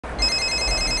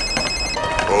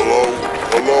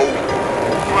Hello?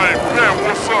 Man, man,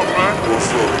 what's up, man? What's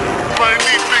up? Man,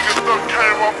 these niggas done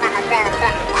came up in the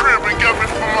motherfucking crib and got me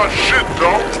for my shit,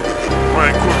 dawg.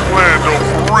 Man, quit playing, though,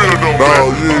 for real, though, man.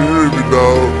 Dawg, you ain't hear me,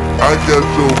 dawg. I got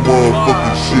your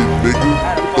motherfucking shit, nigga.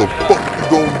 What the fuck you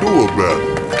gonna do about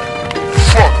it?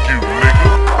 Fuck you,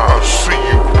 nigga. I'll see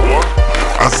you, boy.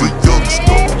 I say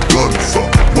youngsta, gunsa,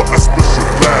 what I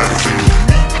specialize in.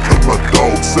 Me and my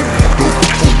dog say we go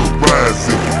on the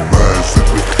rising. Rising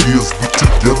the years we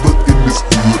together in this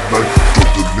hood life.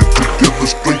 Struggling together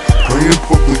straight, praying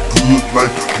for the good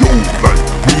life. Your life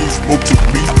means more to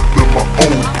me than my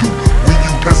own do. When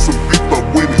you had some beef, I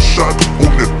went and shot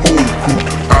on that whole crew.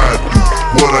 I do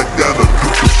what I gotta do,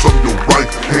 cause I'm your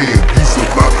right hand. He's a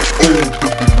lot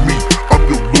older than me, I'm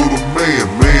your little man.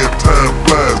 Man, time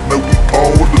flies, now we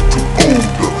all a little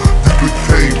older. You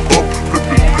became up,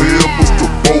 flipping hair, Mr.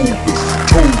 Boulders.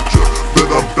 Told ya that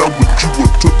I'm down with you